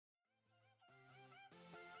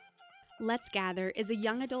Let's Gather is a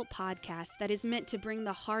young adult podcast that is meant to bring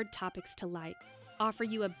the hard topics to light, offer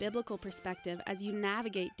you a biblical perspective as you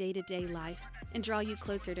navigate day-to-day life, and draw you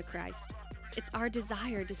closer to Christ. It's our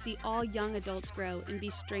desire to see all young adults grow and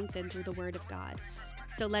be strengthened through the Word of God.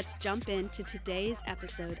 So let's jump into today's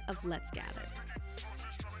episode of Let's Gather.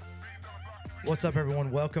 What's up,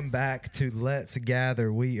 everyone? Welcome back to Let's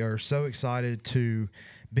Gather. We are so excited to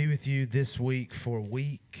be with you this week for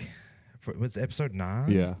what's episode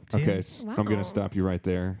 9? Yeah. 10? Okay. Wow. I'm going to stop you right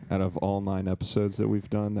there. Out of all 9 episodes that we've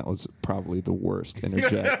done, that was probably the worst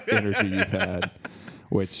energy you've had,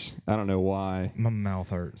 which I don't know why. My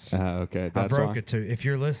mouth hurts. Okay. I That's broke why. a tooth. If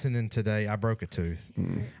you're listening today, I broke a tooth.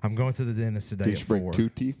 I'm going to the dentist today Did at you break 4. 2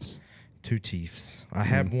 teeths? 2 teeths. I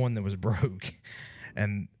had one that was broke,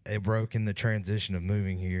 and it broke in the transition of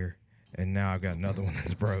moving here, and now I've got another one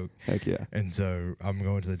that's broke. Heck yeah. And so I'm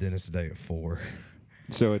going to the dentist today at 4.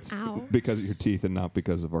 So it's Ouch. because of your teeth and not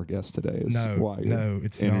because of our guest today is why your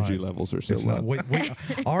it's energy not. levels are so It's low. not.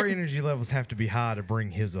 Our energy levels have to be high to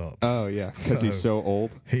bring his up. Oh, yeah. Because he's so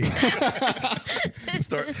old. He,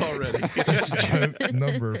 Starts already. That's joke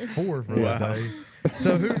number 4 for the day.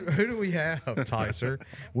 So who do we have, Tyser?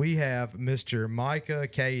 We have Mr. Micah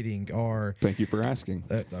Kading, or Thank you for asking.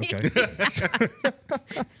 okay.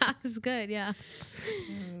 That was good, yeah.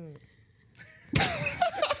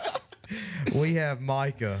 We have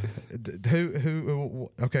Micah.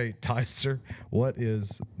 Okay, Tyser. What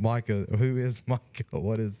is Micah? Who is Micah?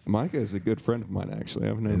 What is? Micah is a good friend of mine, actually.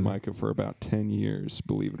 I've known Micah for about 10 years,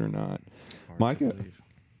 believe it or not. Micah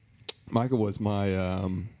was my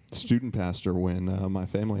student pastor when my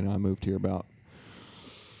family and I moved here about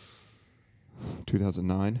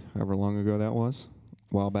 2009, however long ago that was,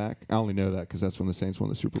 a while back. I only know that because that's when the Saints won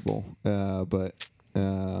the Super Bowl.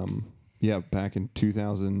 Yeah, back in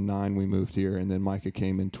 2009 we moved here, and then Micah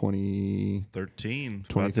came in 13.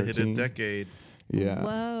 About to hit a 2013. decade. Yeah.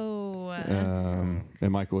 Whoa.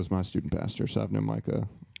 And Micah was my student pastor, so I've known Micah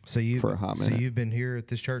for a hot minute. So you've been here at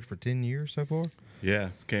this church for 10 years so far? Yeah,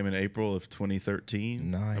 came in April of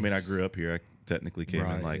 2013. I mean, I Nice. grew up here. I technically came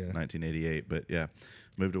Right, in like yeah. 1988, but yeah,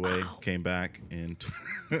 moved away, came back. And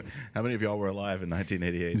how many of y'all were alive in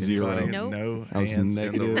 1988? 0. Anybody? Nope. No I was hands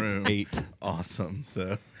in the room. -8. Awesome.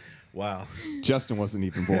 So, wow. Justin wasn't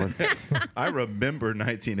even born. I remember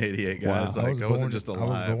 1988, guys. Wow. Like I wasn't just alive.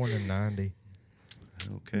 I was born in 90.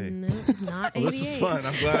 Okay. Nope, not 88. Well, this was fun.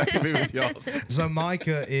 I'm glad I could be with y'all. So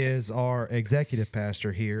Micah is our executive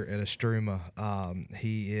pastor here at Estruma.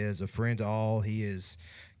 He is a friend to all. He is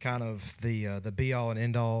kind of the be all and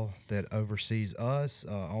end all that oversees us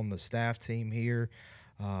on the staff team here.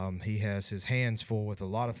 He has his hands full with a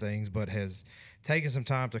lot of things, but has taken some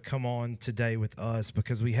time to come on today with us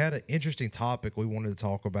because we had an interesting topic we wanted to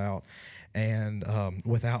talk about. And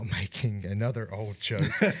without making another old joke,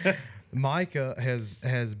 Micah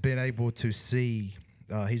has been able to see.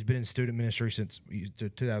 He's been in student ministry since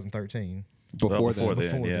 2013. Before before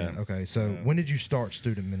then. then. Yeah. Okay, so when did you start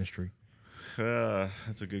student ministry?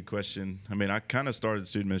 That's a good question. I mean, I kind of started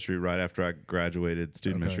student ministry right after I graduated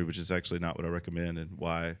student Okay. ministry, which is actually not what I recommend and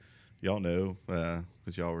why y'all know,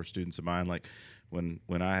 because y'all were students of mine. Like when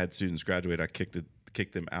I had students graduate, I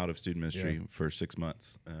kicked them out of student ministry for 6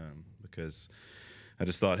 months because I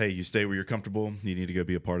just thought, hey, you stay where you're comfortable. You need to go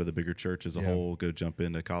be a part of the bigger church as a whole. Go jump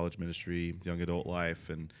into college ministry, young adult life,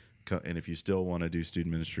 and if you still want to do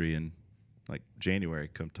student ministry in like January,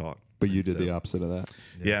 come talk. But you And did so- the opposite of that.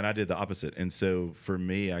 Yeah, and I did the opposite. And so for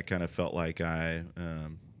me, I kind of felt like I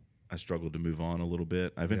struggled to move on a little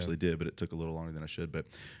bit. I eventually did, but it took a little longer than I should. But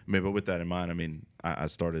with that in mind, I mean, I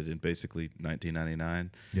started in basically 1999.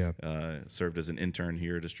 Yeah. Served as an intern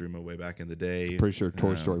here at Estruma way back in the day. Pretty sure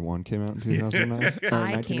Toy Story 1 came out in 2009. or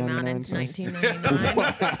I came out in 1999,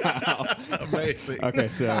 1999. Amazing. Okay,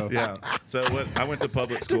 so Yeah. So I went to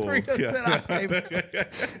public school. Yeah.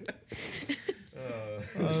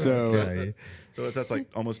 So Okay. So that's like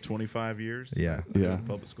almost 25 years. Yeah. I've been Yeah. in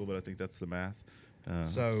public school, but I think that's the math.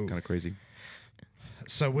 So- it's kind of crazy.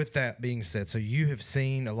 So with that being said, so you have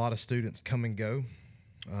seen a lot of students come and go.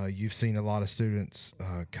 You've seen a lot of students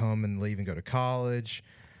come and leave and go to college,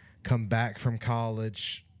 come back from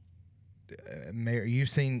college. You've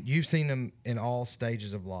seen them in all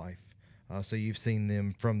stages of life. So you've seen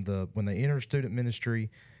them from when they enter student ministry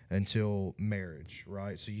until marriage,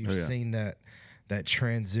 right? So you've seen that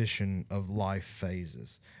transition of life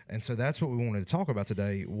phases. And so that's what we wanted to talk about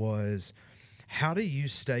today was how do you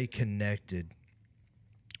stay connected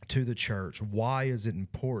to the church? Why is it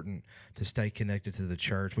important to stay connected to the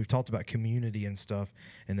church? We've talked about community and stuff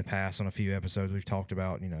in the past on a few episodes. We've talked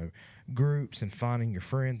about, groups and finding your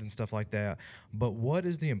friends and stuff like that. But what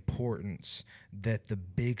is the importance that the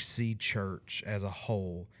Big C Church as a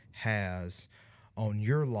whole has on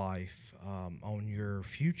your life, on your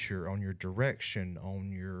future, on your direction,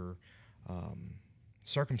 on your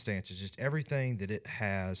circumstances, just everything that it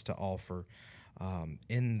has to offer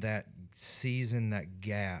in that season, that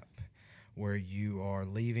gap where you are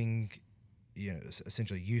leaving,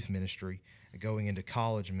 essentially youth ministry, going into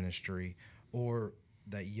college ministry, or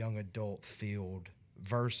that young adult field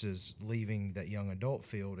versus leaving that young adult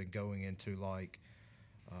field and going into like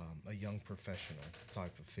a young professional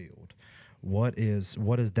type of field. What does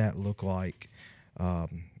that look like,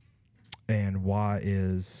 and why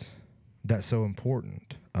is that so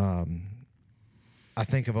important? I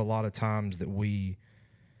think of a lot of times that we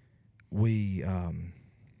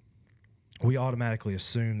automatically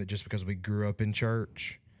assume that just because we grew up in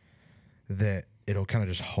church that it'll kind of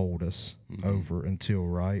just hold us over until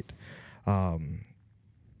right.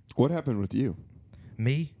 What happened with you?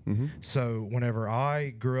 Me? Mm-hmm. So whenever I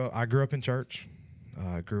grew up in church.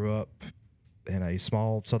 I grew up in a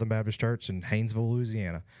small Southern Baptist church in Haynesville,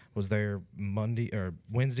 Louisiana. Was there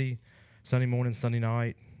Wednesday, Sunday morning, Sunday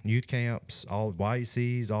night, youth camps, all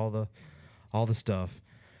YECs, all the stuff.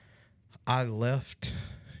 I left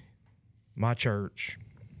my church,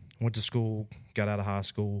 went to school, got out of high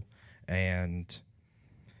school, and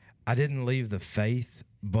I didn't leave the faith,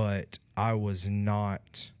 but I was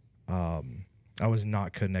not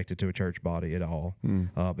connected to a church body at all.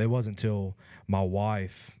 It wasn't until my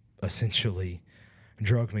wife essentially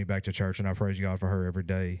drug me back to church, and I praise God for her every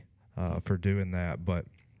day for doing that. But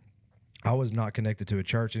I was not connected to a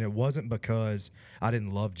church, and it wasn't because I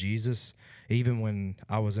didn't love Jesus. Even when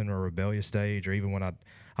I was in a rebellious stage, or even when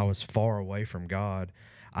I was far away from God,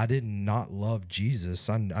 I did not love Jesus.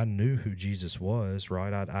 I knew who Jesus was,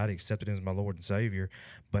 right? I'd accepted him as my Lord and Savior,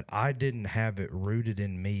 but I didn't have it rooted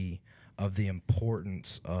in me of the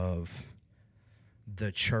importance of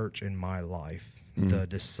the church in my life, the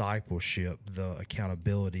discipleship, the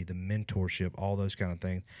accountability, the mentorship, all those kind of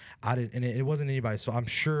things. I didn't, and it wasn't anybody. So I'm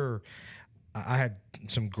sure I had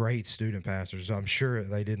some great student pastors. So I'm sure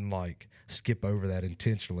they didn't like skip over that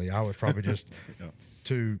intentionally. I was probably just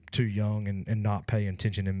too young and not paying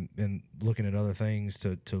attention and looking at other things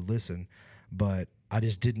to listen. But I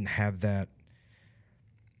just didn't have that.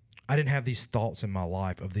 I didn't have these thoughts in my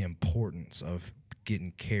life of the importance of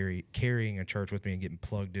carrying a church with me and getting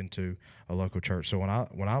plugged into a local church. So when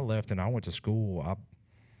I left and I went to school,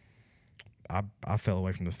 I fell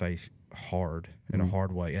away from the faith hard in a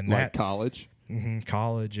hard way. And like college?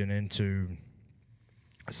 College and into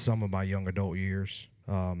some of my young adult years.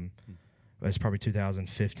 It's probably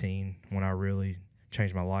 2015 when I really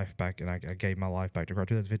changed my life back, and I gave my life back to Christ.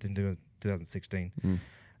 2015 to 2016.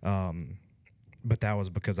 But that was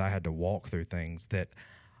because I had to walk through things that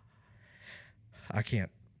I can't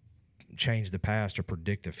change the past or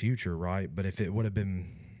predict the future, right? But if it would have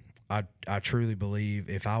been, I truly believe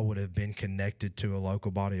if I would have been connected to a local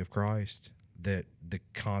body of Christ, that the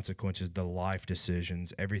consequences, the life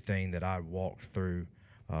decisions, everything that I walked through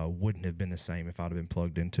wouldn't have been the same if I'd have been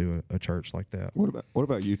plugged into a church like that. What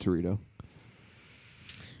about you, Torito?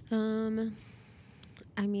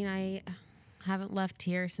 I mean, I haven't left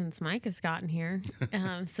here since Mike has gotten here,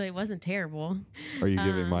 so it wasn't terrible. Are you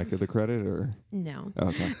giving Micah the credit, or no?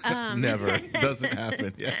 Okay. Never. Doesn't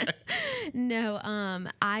happen. Yeah. No.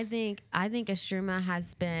 I think Estruma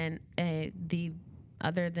has been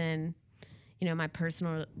other than my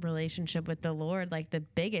personal relationship with the Lord, like the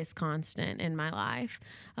biggest constant in my life.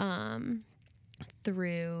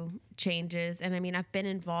 Through changes. And I mean, I've been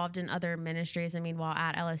involved in other ministries. I mean, while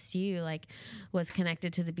at LSU, like was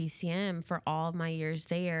connected to the BCM for all of my years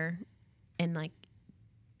there, and like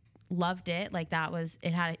loved it. Like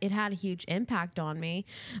it had a huge impact on me,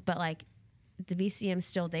 but like the BCM's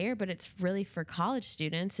still there, but it's really for college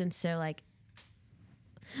students. And so like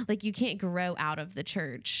you can't grow out of the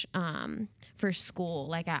church for school.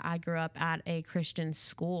 Like I grew up at a Christian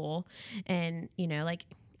school, and like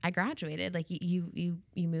I graduated. Like you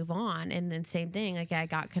move on, and then same thing. Like I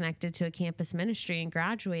got connected to a campus ministry and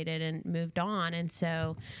graduated and moved on. And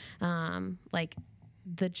so, like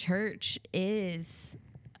the church is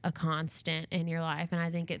a constant in your life, and I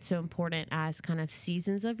think it's so important as kind of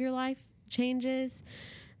seasons of your life changes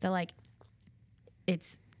that like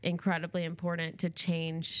it's incredibly important to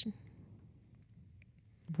change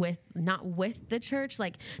not with the church,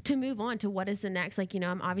 like to move on to what is the next. Like,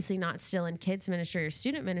 I'm obviously not still in kids ministry or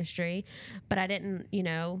student ministry, but I didn't,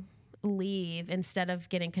 leave. Instead of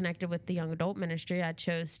getting connected with the young adult ministry, I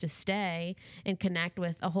chose to stay and connect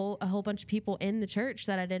with a whole bunch of people in the church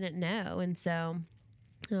that I didn't know. And so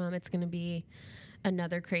it's going to be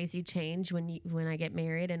another crazy change when I get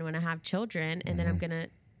married and when I have children, and then I'm going to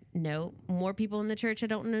know more people in the church I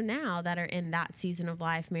don't know now that are in that season of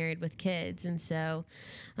life, married with kids. And so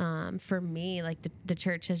for me, like the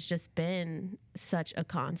church has just been such a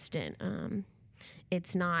constant.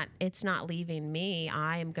 It's not leaving me.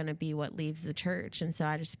 I am going to be what leaves the church. And so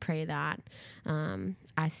I just pray that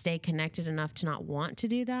I stay connected enough to not want to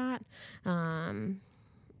do that. And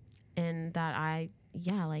that I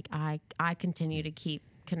continue to keep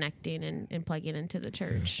connecting and plugging into the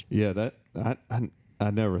church. Yeah, that I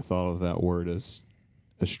never thought of that word as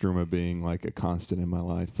Estruma being like a constant in my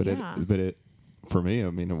life, but it for me, I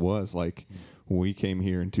mean, it was like when we came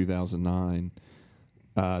here in 2009.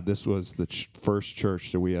 This was the first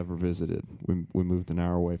church that we ever visited. We moved an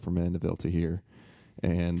hour away from Mandeville to here,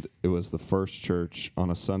 and it was the first church on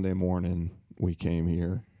a Sunday morning we came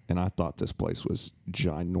here, and I thought this place was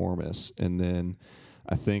ginormous. And then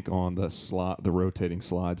I think on the rotating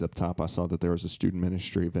slides up top, I saw that there was a student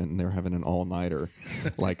ministry event, and they were having an all-nighter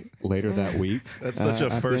like later that week. That's such a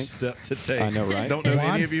first step to take. I know, right? Don't know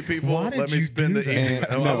any of you people. Let me spend the evening.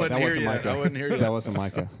 No, I wasn't that here wasn't yet. Micah. I wasn't here yet. That wasn't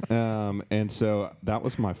Micah. And so that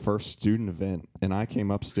was my first student event, and I came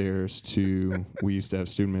upstairs we used to have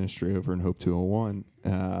student ministry over in Hope 201,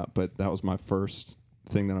 but that was my first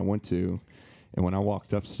thing that I went to. And when I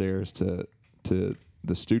walked upstairs to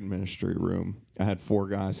the student ministry room, I had 4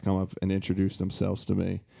 guys come up and introduce themselves to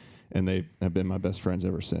me, and they have been my best friends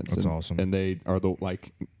ever since. That's awesome. And they are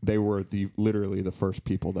they were literally the first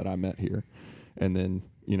people that I met here, and then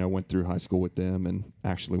went through high school with them, and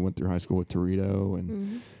actually went through high school with Torito,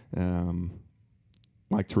 and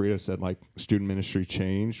like Torito said, like student ministry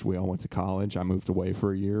changed. We all went to college. I moved away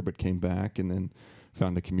for a year, but came back, and then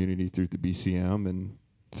found a community through the BCM, and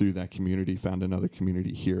through that community found another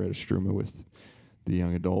community here at Estruma with the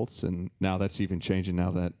young adults. And now that's even changing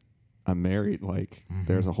now that I'm married. Like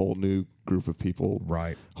there's a whole new group of people,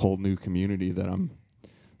 right? Whole new community that I'm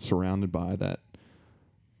surrounded by, that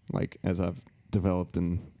like as I've developed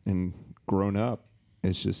and grown up,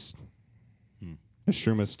 it's just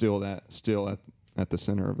Estruma still at the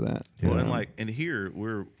center of that. Well, and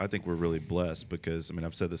here I think we're really blessed because, I mean,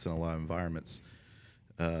 I've said this in a lot of environments.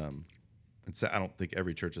 I don't think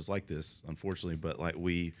every church is like this, unfortunately, but like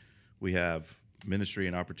we have ministry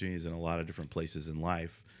and opportunities in a lot of different places in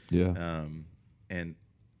life. Yeah. And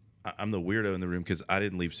I'm the weirdo in the room because I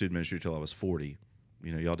didn't leave student ministry until I was 40.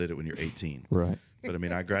 Y'all did it when you're 18. Right. But I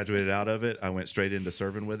mean, I graduated out of it. I went straight into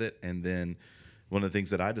serving with it. And then one of the things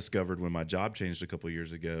that I discovered when my job changed a couple of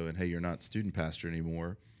years ago, and hey, you're not student pastor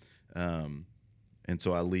anymore. And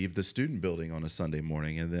so I leave the student building on a Sunday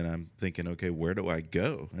morning, and then I'm thinking, okay, where do I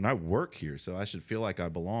go? And I work here, so I should feel like I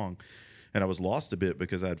belong. And I was lost a bit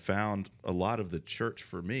because I'd found a lot of the church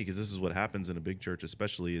for me, because this is what happens in a big church,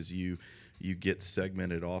 especially is you get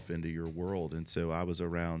segmented off into your world. And so I was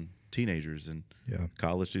around teenagers and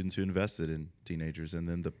college students who invested in teenagers, and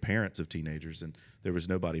then the parents of teenagers, and there was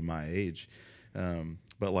nobody my age.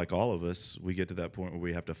 But like all of us, we get to that point where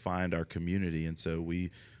we have to find our community. And so the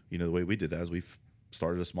way we did that is we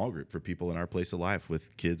started a small group for people in our place of life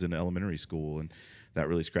with kids in elementary school, and that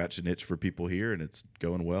really scratched an itch for people here, and it's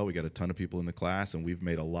going well. We got a ton of people in the class, and we've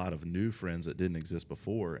made a lot of new friends that didn't exist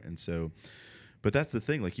before. And so, but that's the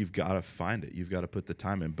thing, like you've got to find it. You've got to put the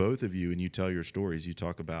time in. Both of you, and you tell your stories, you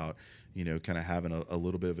talk about, kind of having a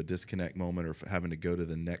little bit of a disconnect moment, or having to go to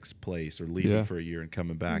the next place, or leaving for a year and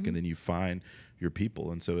coming back, and then you find your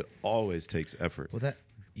people. And so it always takes effort. Well,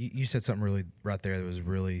 you said something really right there that was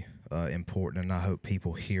really important, and I hope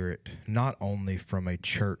people hear it, not only from a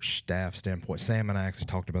church staff standpoint. Sam and I actually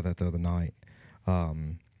talked about that the other night,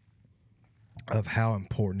 of how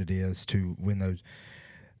important it is to win those.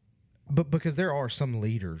 But because there are some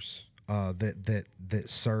leaders that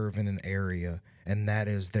serve in an area, and that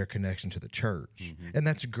is their connection to the church, and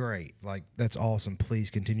that's great. Like, that's awesome. Please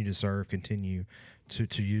continue to serve, continue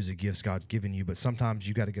to use the gifts God's given you, but sometimes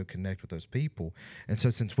you got to go connect with those people. And so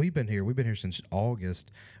since we've been here since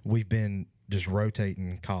August, we've been just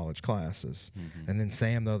rotating college classes. And then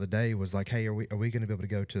Sam the other day was like, hey, are we going to be able to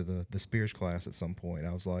go to the Spears class at some point?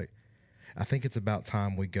 I was like, I think it's about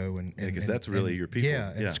time we go and because that's really your people.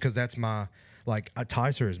 Yeah, it's because that's my, like,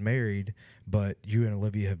 Tyser is married, but you and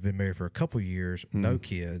Olivia have been married for a couple of years, no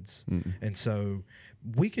kids. And so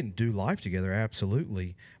we can do life together,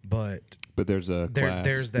 absolutely, but but there's a class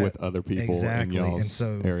there's that, with other people exactly. in y'all's and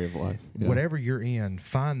so area of life. Yeah. Whatever you're in,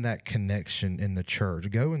 find that connection in the church.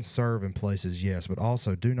 Go and serve in places, yes, but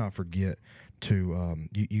also do not forget to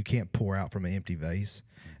you can't pour out from an empty vase,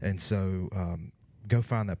 and so go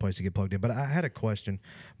find that place to get plugged in. But I had a question,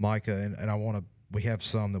 Micah, and we have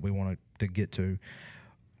some that we want to get to.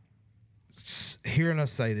 Hearing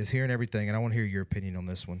us say this, hearing everything, and I want to hear your opinion on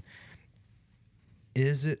this one.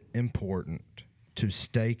 Is it important to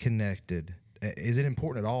stay connected? Is it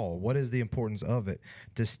important at all? What is the importance of it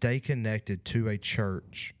to stay connected to a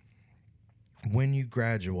church when you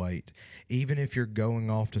graduate, even if you're going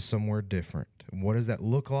off to somewhere different? What does that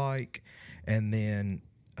look like? And then,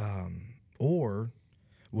 or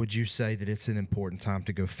would you say that it's an important time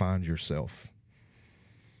to go find yourself?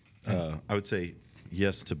 I would say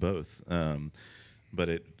yes to both, but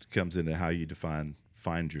it comes into how you define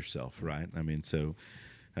find yourself, right? I mean, so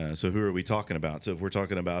who are we talking about? So if we're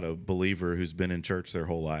talking about a believer who's been in church their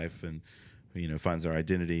whole life and finds their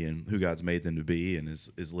identity in who God's made them to be and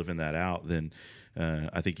is living that out, then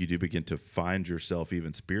I think you do begin to find yourself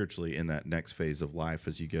even spiritually in that next phase of life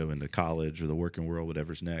as you go into college or the working world,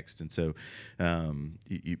 whatever's next. And so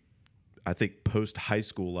I think post-high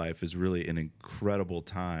school life is really an incredible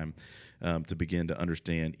time to begin to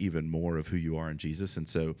understand even more of who you are in Jesus. And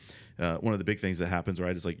so one of the big things that happens,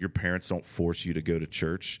 right, is like your parents don't force you to go to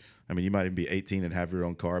church. I mean, you might even be 18 and have your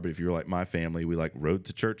own car, but if you're like my family, we like rode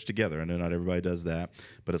to church together. I know not everybody does that,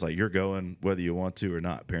 but it's like you're going whether you want to or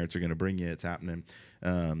not. Parents are going to bring you. It's happening.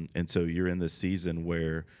 And so you're in this season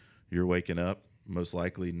where you're waking up, most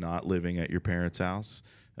likely not living at your parents' house.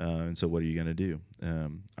 And so what are you going to do?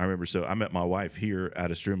 I remember, so I met my wife here at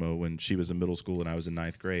Estruma when she was in middle school and I was in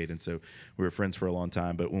 9th grade. And so we were friends for a long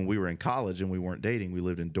time. But when we were in college and we weren't dating, we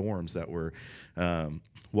lived in dorms that were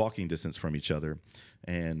walking distance from each other.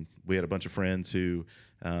 And we had a bunch of friends who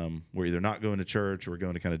were either not going to church or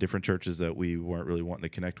going to kind of different churches that we weren't really wanting to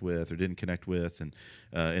connect with or didn't connect with. And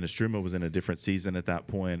Estruma was in a different season at that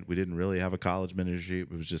point. We didn't really have a college ministry. It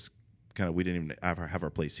was just kind of, we didn't even have our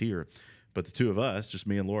place here. But the two of us, just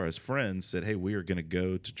me and Laura as friends, said, hey, we are going to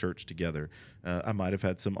go to church together. I might have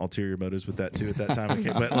had some ulterior motives with that, too, at that time.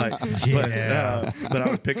 But I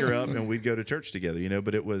would pick her up and we'd go to church together,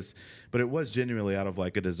 But it was genuinely out of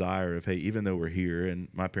like a desire of, hey, even though we're here and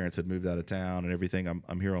my parents had moved out of town and everything,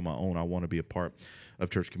 I'm here on my own. I want to be a part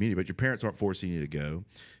of church community. But your parents aren't forcing you to go.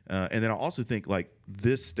 And then I also think like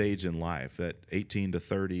this stage in life, that 18 to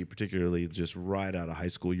 30, particularly just right out of high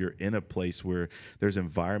school, you're in a place where there's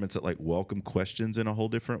environments that like welcome questions in a whole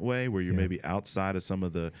different way, where you're maybe outside of some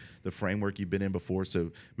of the framework you've been in before.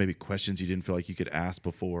 So maybe questions you didn't feel like you could ask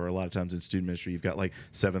before. A lot of times in student ministry, you've got like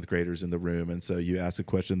 7th graders in the room. And so you ask a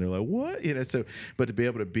question, they're like, what? But to be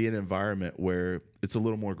able to be in an environment where it's a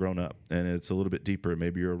little more grown up and it's a little bit deeper.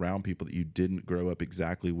 Maybe you're around people that you didn't grow up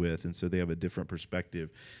exactly with. And so they have a different perspective.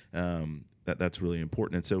 That's really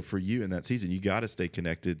important. And so for you in that season, you got to stay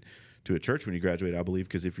connected to a church when you graduate, I believe,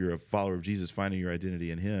 because if you're a follower of Jesus, finding your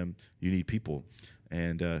identity in him, you need people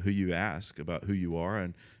and who you ask about who you are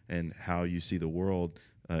and how you see the world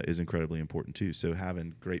is incredibly important too. So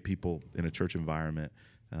having great people in a church environment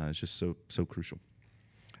is just so crucial.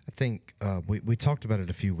 I think we talked about it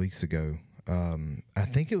a few weeks ago. I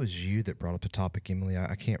think it was you that brought up the topic, Emily.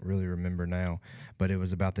 I can't really remember now, but it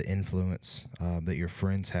was about the influence that your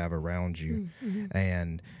friends have around you. Mm-hmm.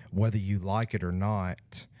 And whether you like it or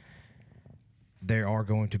not, there are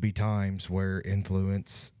going to be times where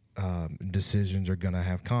influence decisions are going to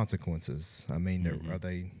have consequences. I mean,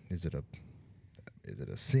 mm-hmm. Is it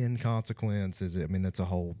a sin consequence? That's a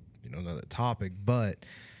whole, another topic, but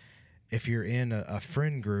if you're in a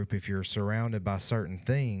friend group, if you're surrounded by certain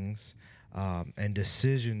things, and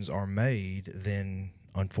decisions are made, then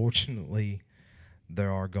unfortunately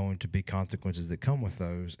there are going to be consequences that come with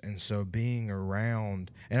those. And so being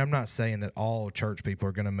around, and I'm not saying that all church people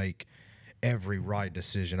are going to make every right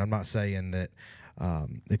decision. I'm not saying that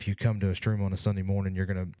if you come to Estruma on a Sunday morning, you're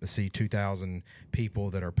going to see 2,000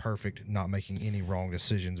 people that are perfect, not making any wrong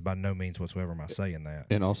decisions. By no means whatsoever am I saying that.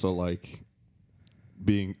 And also like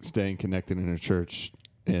staying connected in a church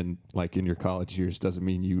and like in your college years doesn't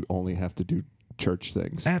mean you only have to do church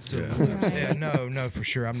things. Absolutely. Yeah, no, for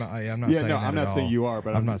sure. I'm not saying that. No, I'm not saying you are,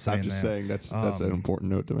 but I'm just that. saying that's an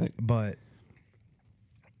important note to make. But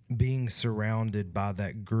being surrounded by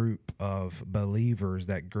that group of believers,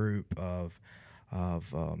 that group of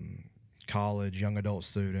college young adult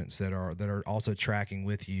students that are also tracking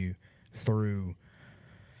with you through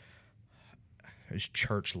is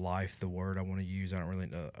church life the word I want to use? I don't really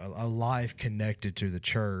know. A life connected to the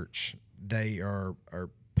church. They are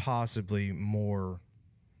possibly more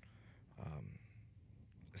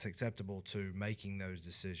acceptable to making those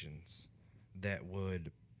decisions that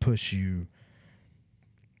would push you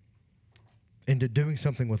into doing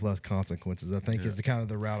something with less consequences, I think, is the kind of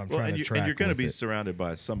the route I'm trying to track. And you're going to be it. surrounded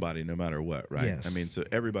by somebody no matter what, right? Yes. I mean, so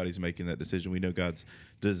everybody's making that decision. We know God's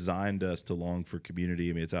designed us to long for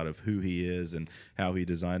community. I mean, it's out of who He is and how He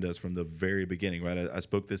designed us from the very beginning, right? I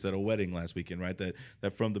spoke this at a wedding last weekend, right?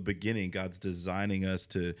 That from the beginning, God's designing us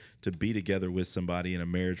to be together with somebody in a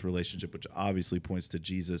marriage relationship, which obviously points to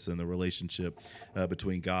Jesus and the relationship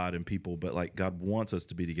between God and people. But like God wants us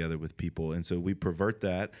to be together with people, and so we pervert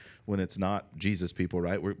that when it's not Jesus people,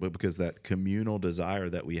 right? Because that communal desire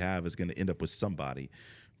that we have is going to end up with somebody.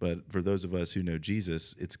 But for those of us who know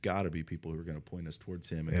Jesus, it's got to be people who are going to point us towards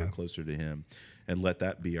Him and go closer to Him, and let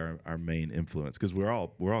that be our main influence, because we're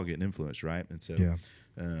all getting influenced, right? And so,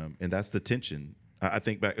 and that's the tension. I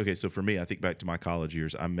think back. Okay, so for me, I think back to my college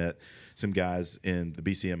years. I met some guys in the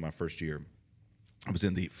BCM my first year. I was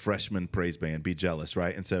in the freshman praise band, Be Jealous,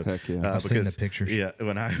 right? And so, I've seen the pictures. Yeah,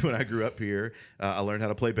 when I grew up here, I learned how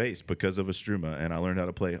to play bass because of Estruma, and I learned how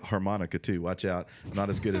to play harmonica too. Watch out, I'm not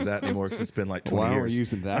as good at that anymore because it's been like 20 years. Why are we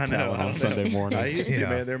using that talent on Sunday morning? I used to,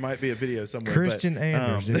 man. There might be a video somewhere. Christian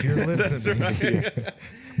Anders, if you're listening, that's right.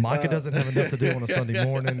 Micah doesn't have enough to do on a Sunday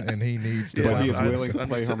morning, and he needs to. But he is willing to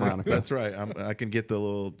play harmonica. That's right. I can get the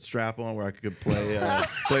little strap on where I could play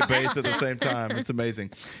bass at the same time. It's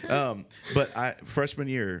amazing. But freshman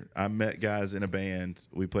year, I met guys in a band.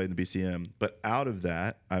 We played in the BCM. But out of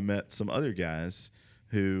that, I met some other guys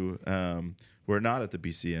who were not at the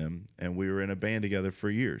BCM, and we were in a band together for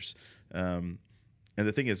years. And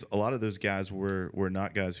the thing is, a lot of those guys were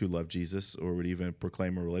not guys who loved Jesus or would even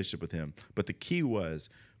proclaim a relationship with Him. But the key was,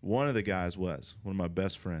 one of the guys was one of my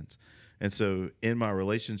best friends. And so in my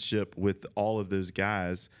relationship with all of those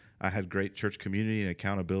guys, I had great church community and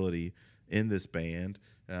accountability in this band,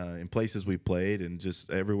 in places we played and just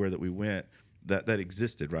everywhere that we went. That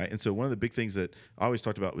existed, right? And so one of the big things that I always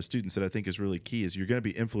talked about with students that I think is really key is you're going to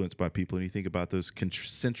be influenced by people, and you think about those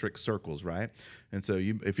concentric circles, right? And so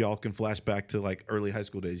if y'all can flash back to like early high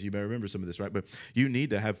school days, you may remember some of this, right? But you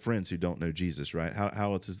need to have friends who don't know Jesus, right?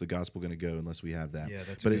 How else is the gospel going to go unless we have that? Yeah,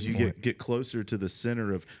 that's but as you get closer to the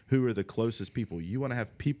center of who are the closest people, you want to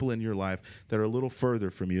have people in your life that are a little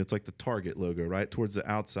further from you. It's like the Target logo, right? Towards the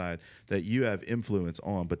outside that you have influence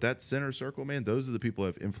on. But that center circle, man, those are the people who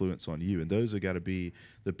have influence on you, and those have got to be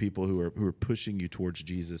the people who are pushing you towards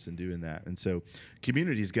Jesus and doing that. And so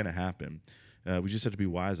community is going to happen. We just have to be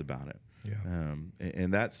wise about it. Yeah.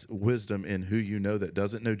 And that's wisdom in who you know that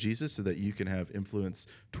doesn't know Jesus, so that you can have influence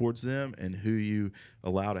towards them, and who you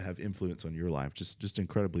allow to have influence on your life. Just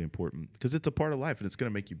incredibly important, because it's a part of life and it's going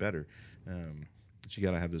to make you better. But you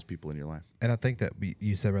got to have those people in your life. And I think that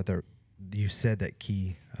you said right there, you said that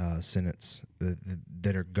key sentence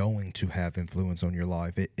that are going to have influence on your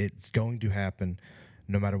life. It's going to happen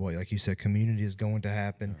no matter what. Like you said, community is going to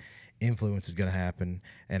happen. Yeah. Influence is going to happen.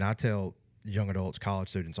 And I tell young adults, college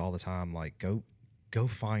students all the time, like, go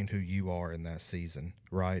find who you are in that season,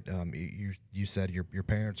 right? You said your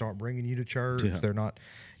parents aren't bringing you to church. Yeah. They're not,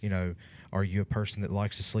 are you a person that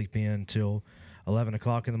likes to sleep in till 11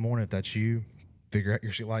 o'clock in the morning? If that's you, figure out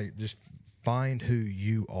your, like, just find who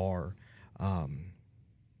you are.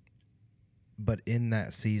 But in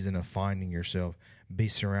that season of finding yourself, be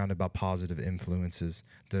surrounded by positive influences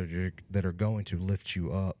that are going to lift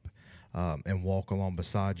you up and walk along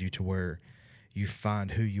beside you to where you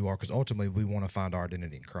find who you are. Because ultimately, we want to find our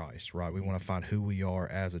identity in Christ, right? We want to find who we are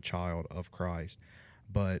as a child of Christ.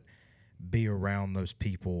 But be around those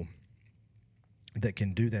people that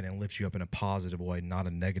can do that and lift you up in a positive way, not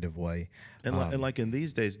a negative way. And like in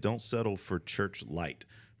these days, don't settle for church light,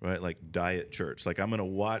 right? Like diet church. Like, I'm going to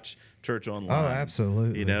watch church online. Oh,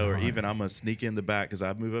 absolutely. Or even I'm going to sneak in the back because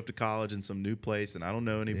I've moved up to college in some new place and I don't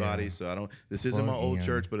know anybody. Yeah. So this isn't my old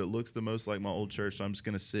church, but it looks the most like my old church. So I'm just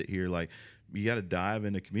going to sit here. Like, you got to dive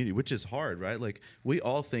into community, which is hard, right? Like, we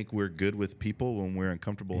all think we're good with people when we're in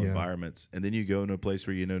comfortable environments. And then you go into a place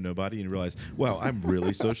where you know nobody and you realize, wow, I'm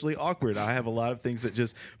really socially awkward. I have a lot of things that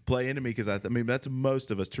just play into me because I mean, that's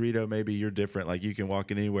most of us. Torito, maybe you're different. Like, you can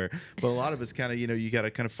walk in anywhere. But a lot of us kind of, you got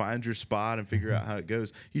to kind of find your spot and figure out how it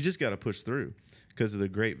goes. You just got to push through because of the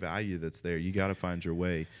great value that's there. You got to find your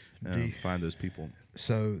way, find those people.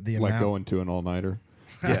 So the like going to an all-nighter.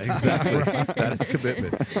 Yeah, exactly. That is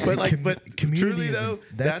commitment. But truly though,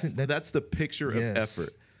 that's the picture of effort.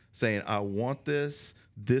 Saying, I want this.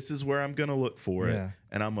 This is where I'm going to look for it,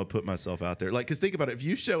 and I'm going to put myself out there. Like, because think about it. If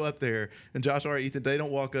you show up there and Josh or Ethan, they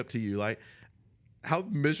don't walk up to you, like, how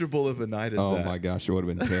miserable of a night is that? Oh my gosh, it would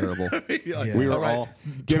have been terrible. Yeah. We were All right, all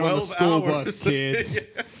get on the 12 school hours. bus, kids.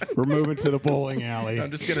 We're moving to the bowling alley.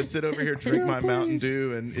 I'm just gonna sit over here, drink my Mountain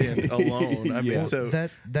Dew, and alone. I mean, Yeah. so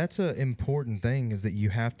That's an important thing, is that you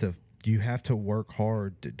have to work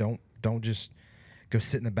hard. Don't just go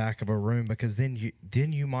sit in the back of a room, because then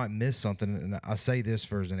you might miss something. And I say this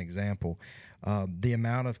for as an example, the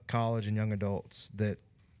amount of college and young adults that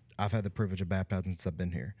I've had the privilege of baptizing since I've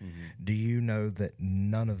been here. Mm-hmm. Do you know that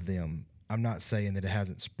none of them, I'm not saying that it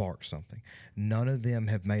hasn't sparked something, none of them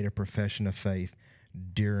have made a profession of faith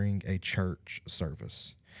during a church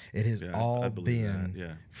service. It has all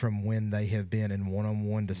been from when they have been in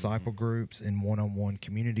one-on-one disciple groups, in one-on-one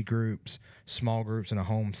community groups, small groups in a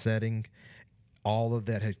home setting. All of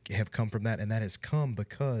that have come from that, and that has come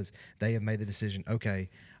because they have made the decision, okay,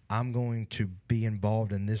 I'm going to be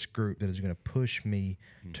involved in this group that is going to push me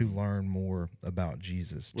to learn more about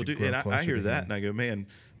Jesus. Well, dude, and I hear that, and I go, man,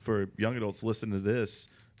 for young adults listening to this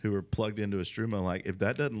who are plugged into Estruma, like, if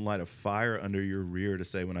that doesn't light a fire under your rear to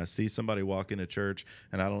say, when I see somebody walk into church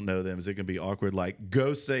and I don't know them, is it going to be awkward? Like,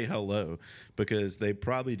 go say hello, because they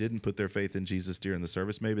probably didn't put their faith in Jesus during the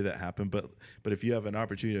service. Maybe that happened, but if you have an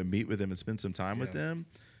opportunity to meet with them and spend some time with them,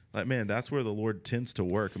 like, man, that's where the Lord tends to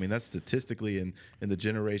work. I mean, that's statistically in the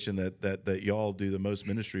generation that y'all do the most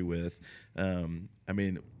ministry with. I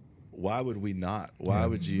mean, why would we not? Why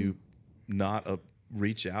would you not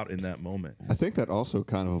reach out in that moment? I think that also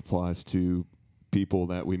kind of applies to people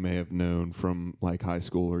that we may have known from like high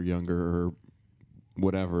school or younger or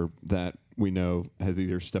whatever, that we know has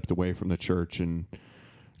either stepped away from the church and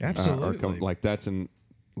absolutely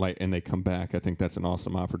and they come back. I think that's an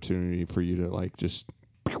awesome opportunity for you to like just.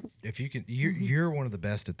 If you can, you're one of the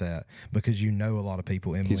best at that, because you know a lot of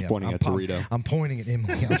people. Emily, he's pointing at Torito. I'm pointing at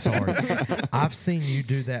Emily. I'm sorry. I've seen you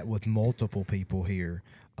do that with multiple people here,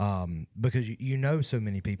 because you know so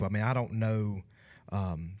many people. I mean, I don't know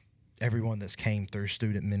everyone that's came through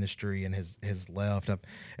student ministry and has left.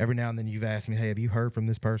 Every now and then you've asked me, hey, have you heard from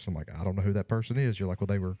this person? I'm like, I don't know who that person is. You're like, well,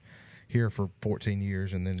 they were here for 14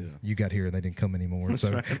 years and then you got here and they didn't come anymore. That's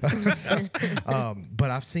so, right.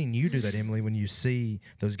 But I've seen you do that, Emily, when you see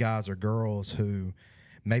those guys or girls who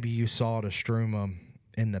maybe you saw at Estruma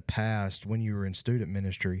in the past when you were in student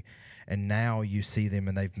ministry, and now you see them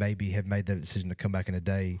and they've maybe have made that decision to come back in a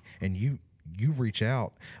day, and you reach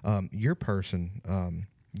out. Your person,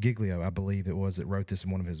 Giglio, I believe it was, that wrote this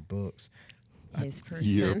in one of his books. His person.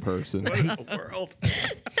 Your person. What in the world?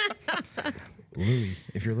 Louis,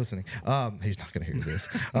 if you're listening, he's not going to hear this.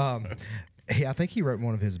 I think he wrote in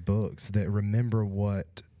one of his books that remember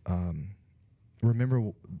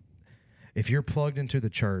if you're plugged into the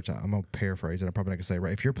church, I'm going to paraphrase it, I'm probably not going to say it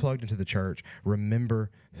right. If you're plugged into the church, remember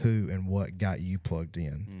who and what got you plugged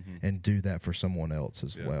in, and do that for someone else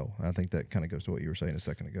as well. I think that kind of goes to what you were saying a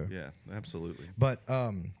second ago. Yeah, absolutely. But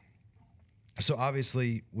so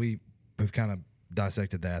obviously we've kind of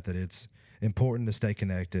dissected that it's important to stay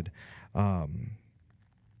connected. And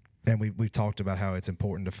we've talked about how it's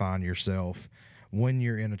important to find yourself when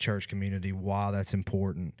you're in a church community, why that's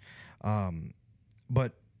important.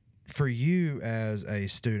 But for you as a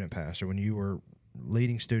student pastor, when you were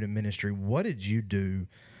leading student ministry, what did you do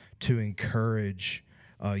to encourage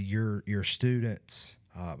your students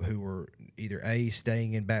who were either A,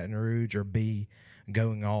 staying in Baton Rouge, or B,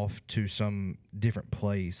 going off to some different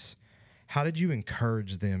place? How did you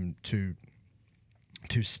encourage them to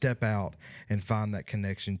step out and find that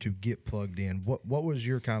connection, to get plugged in? What was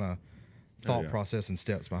your kind of thought process and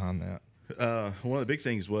steps behind that? One of the big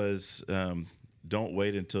things was don't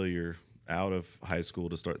wait until you're out of high school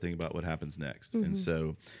to start thinking about what happens next. And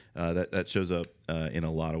so that shows up in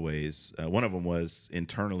a lot of ways. One of them was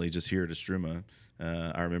internally, just here at Estruma.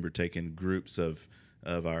 I remember taking groups of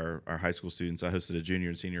our high school students. I hosted a junior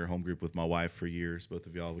and senior home group with my wife for years. Both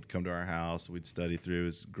of y'all would come to our house. We'd study through. It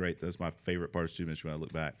was great. That's my favorite part of student ministry when I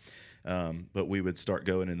look back. But we would start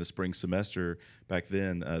going in the spring semester. Back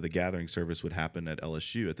then, the gathering service would happen at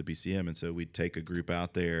LSU at the BCM, and so we'd take a group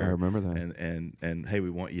out there. I remember that. And hey, we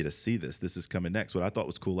want you to see this. This is coming next. What I thought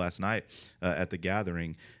was cool last night at the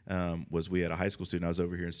gathering was we had a high school student. I was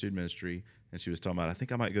over here in student ministry, and she was talking about, I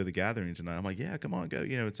think I might go to the gathering tonight. I'm like, yeah, come on, go.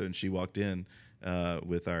 And she walked in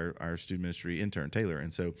with our student ministry intern Taylor,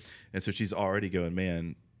 and so she's already going,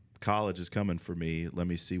 man, college is coming for me. Let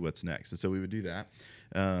me see what's next. And so we would do that.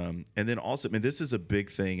 And then also, I mean, this is a big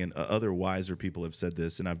thing, and other wiser people have said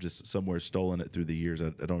this, and I've just somewhere stolen it through the years. I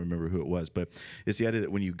don't remember who it was, but it's the idea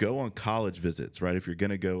that when you go on college visits, right, if you're going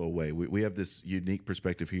to go away, we have this unique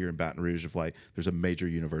perspective here in Baton Rouge of like there's a major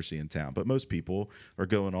university in town, but most people are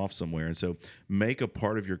going off somewhere. And so make a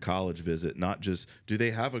part of your college visit not just do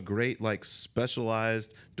they have a great like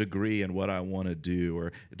specialized degree in what I want to do,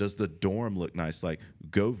 or does the dorm look nice? Like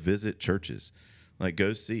go visit churches. Like,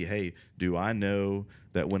 go see, hey, do I know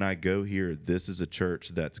that when I go here, this is a church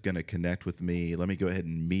that's going to connect with me? Let me go ahead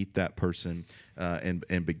and meet that person and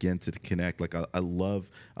begin to connect. Like, I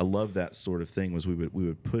love that sort of thing. Was we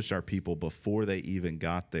would push our people before they even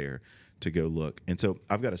got there to go look. And so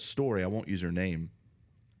I've got a story. I won't use her name.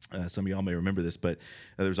 Some of y'all may remember this, but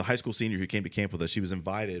there was a high school senior who came to camp with us. She was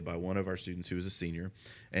invited by one of our students who was a senior.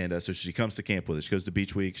 And so she comes to camp with us. She goes to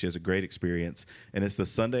Beach Week. She has a great experience. And it's the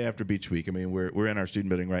Sunday after Beach Week. I mean, we're in our student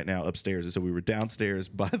building right now upstairs. And so we were downstairs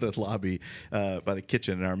by the lobby, by the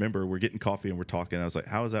kitchen. And I remember we're getting coffee and we're talking. I was like,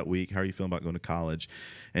 how was that week? How are you feeling about going to college?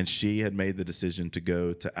 And she had made the decision to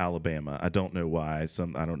go to Alabama. I don't know why.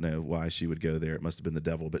 I don't know why she would go there. It must have been the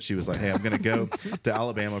devil. But she was like, hey, I'm going to go to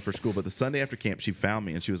Alabama for school. But the Sunday after camp, she found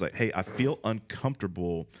me and she was like, hey, I feel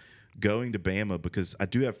uncomfortable going to Bama because I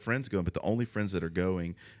do have friends going, but the only friends that are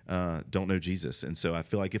going don't know Jesus. And so I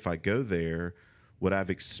feel like if I go there, what I've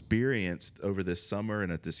experienced over this summer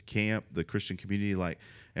and at this camp, the Christian community, like,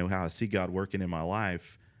 and how I see God working in my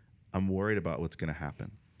life, I'm worried about what's going to happen.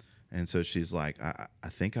 And so she's like, I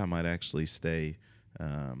think I might actually stay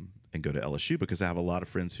and go to LSU because I have a lot of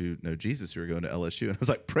friends who know Jesus who are going to LSU. And I was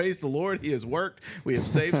like, praise the Lord, he has worked. We have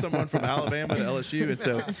saved someone from Alabama to LSU. And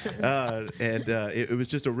so, it was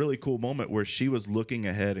just a really cool moment where she was looking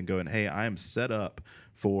ahead and going, hey, I am set up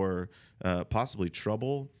for possibly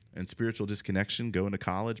trouble and spiritual disconnection going to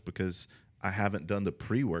college because I haven't done the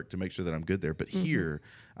pre-work to make sure that I'm good there. But here,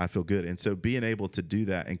 I feel good. And so being able to do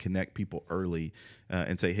that and connect people early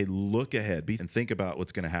and say, hey, look ahead and think about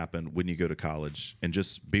what's going to happen when you go to college and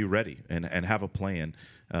just be ready and have a plan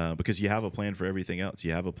because you have a plan for everything else.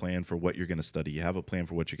 You have a plan for what you're going to study. You have a plan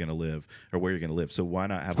for what you're going to live or where you're going to live. So why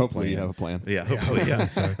not have hopefully a plan? Hopefully you have a plan. Yeah,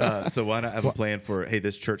 hopefully, yeah. So why not have a plan for, hey,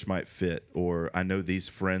 this church might fit, or I know these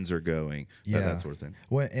friends are going, that sort of thing.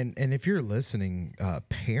 Well, and if you're listening,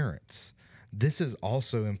 parents, this is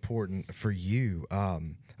also important for you.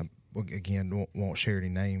 Again, won't share any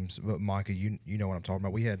names, but Micah, you know what I'm talking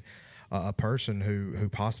about. We had a person who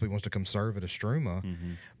possibly wants to come serve at Estruma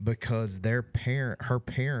because her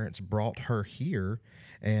parents brought her here,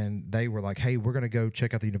 and they were like, hey, we're going to go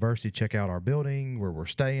check out the university, check out our building where we're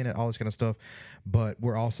staying at, all this kind of stuff, but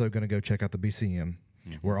we're also going to go check out the BCM.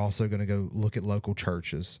 We're also going to go look at local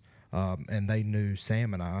churches, and they knew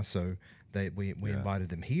Sam and I, so we invited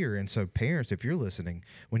them here. And so parents, if you're listening,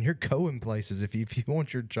 when you're going places, if you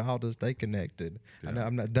want your child to stay connected, I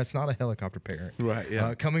know that's not a helicopter parent. Right,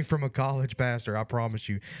 yeah. Coming from a college pastor, I promise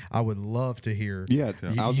you, I would love to hear. Yeah,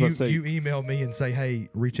 I was about to say, you email me and say, hey,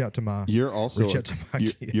 reach out to my You're also kid.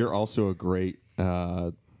 You're also a great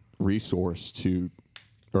resource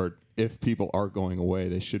or if people are going away,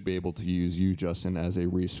 they should be able to use you, Justin, as a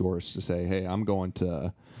resource to say, hey, I'm going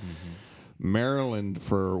to Maryland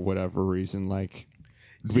for whatever reason, like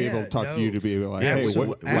be able to talk to you to be able to like, hey,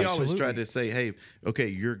 we always tried to say, hey, okay,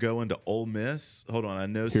 you're going to Ole Miss. Hold on, I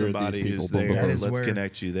know somebody who's there. Let's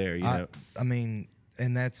connect you there. You know, I mean,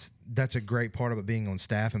 and that's a great part about being on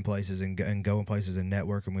staff in places and going places and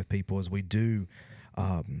networking with people is we do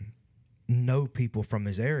know people from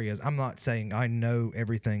these areas. I'm not saying I know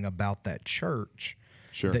everything about that church.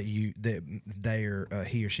 Sure. That they are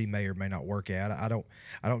he or she may or may not work at. I don't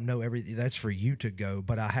know everything. That's for you to go.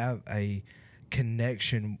 But I have a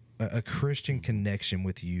connection, a Christian connection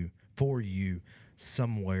with you, for you,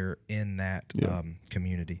 somewhere in that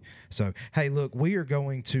community. So hey, look, we are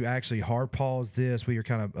going to actually hard pause this. We are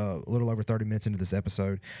kind of a little over 30 minutes into this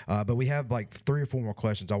episode, but we have like 3 or 4 more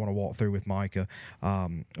questions I want to walk through with Micah.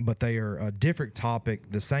 But they are a different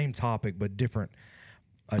topic, the same topic, but different.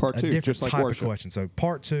 Part 2, different just like type worship. of question. So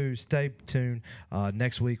part 2, stay tuned.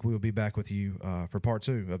 Next week we will be back with you for part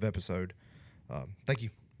 2 of episode. Thank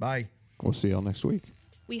you. Bye. We'll see y'all next week.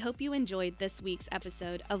 We hope you enjoyed this week's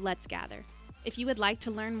episode of Let's Gather. If you would like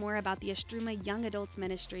to learn more about the Estruma Young Adults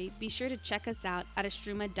Ministry, be sure to check us out at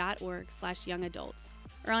estruma.org/youngadults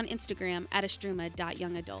or on Instagram at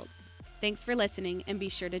estruma.youngadults. Thanks for listening, and be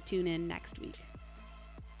sure to tune in next week.